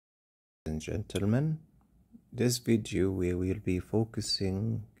and gentlemen. This video we will be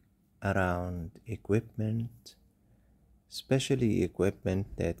focusing around equipment, especially equipment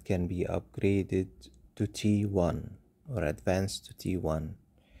that can be upgraded to T1 or advanced to T1.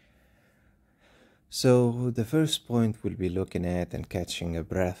 So the first point we'll be looking at and catching a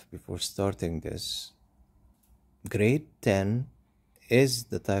breath before starting this, grade 10 is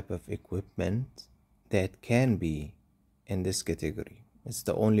the type of equipment that can be in this category. It's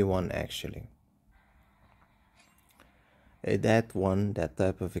the only one actually. That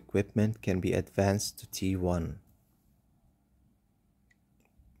type of equipment can be advanced to T1.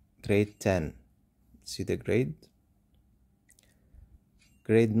 Grade 10. See the grade?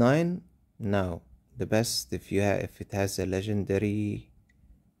 Grade 9, now the best if it has a legendary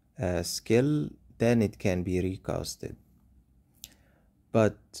skill, then it can be recasted.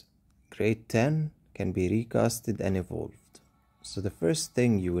 But grade 10 can be recasted and evolved. So the first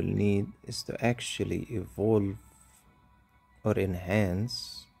thing you will need is to actually evolve or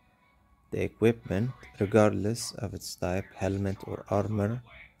enhance the equipment, regardless of its type, helmet or armor,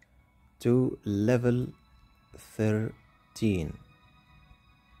 to level 13.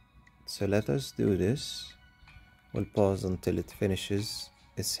 So let us do this. We'll pause until it finishes.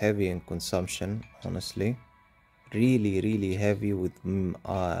 It's heavy in consumption, honestly. Really heavy with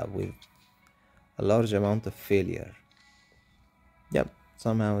a large amount of failure. Yep,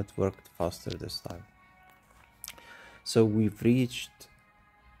 somehow it worked faster this time. So we've reached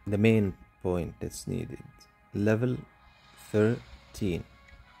the main point that's needed. Level 13.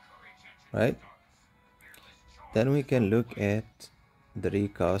 Right? Then we can look at the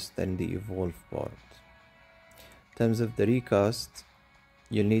recast and the evolve part. In terms of the recast,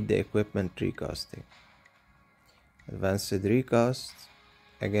 you'll need the equipment recasting. Advanced recast,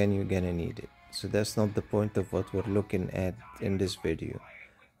 again you're gonna need it. So that's not the point of what we're looking at in this video.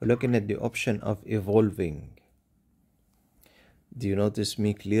 We're looking at the option of evolving. Do you notice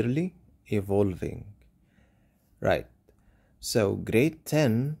me clearly? Evolving. Right. So grade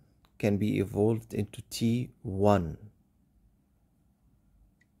 10 can be evolved into T1.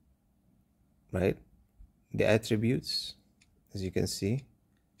 Right? The attributes, as you can see,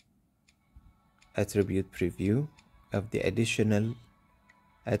 attribute preview of the additional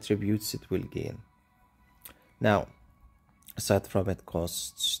attributes it will gain. Now, aside from it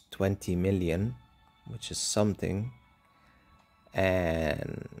costs 20 million, which is something,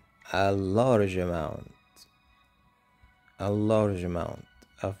 and a large amount of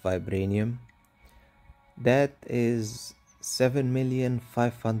vibranium. That is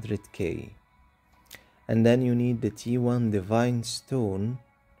 7,500,000. And then you need the T1 divine stone,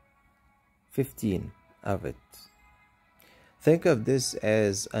 15 of it. Think of this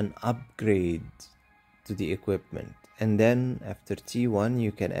as an upgrade to the equipment, and then after T1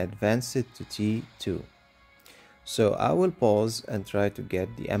 you can advance it to T2. So I will pause and try to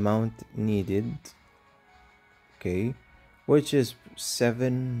get the amount needed, okay, which is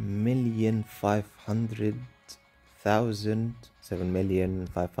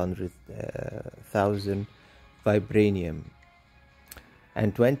 7,500,000 vibranium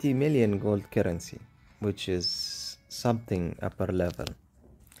and 20 million gold currency, which is something upper level.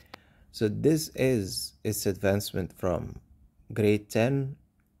 So this is its advancement from grade 10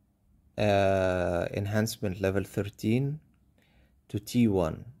 enhancement level 13 to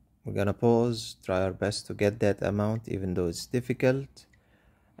T1. We're gonna pause, try our best to get that amount even though it's difficult,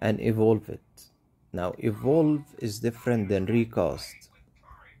 and evolve it. Now evolve is different than recast.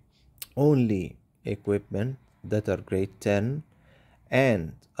 Only equipment that are grade 10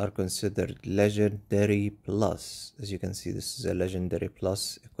 and are considered legendary plus, as you can see this is a legendary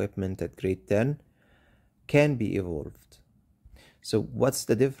plus equipment at grade 10, can be evolved. So what's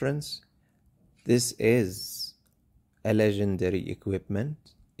the difference? This is a legendary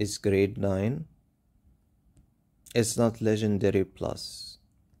equipment, it's grade 9, it's not legendary plus,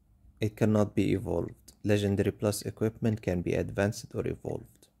 it cannot be evolved. Legendary plus equipment can be advanced or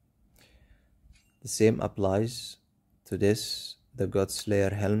evolved. The same applies to this, the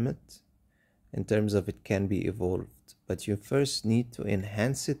Godslayer helmet. In terms of it can be evolved, but you first need to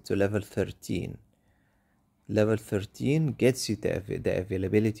enhance it to level 13. Level 13 gets you the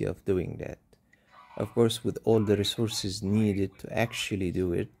availability of doing that. Of course, with all the resources needed to actually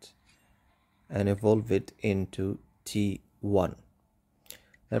do it and evolve it into T1.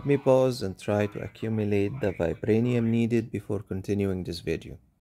 Let me pause and try to accumulate the vibranium needed before continuing this video.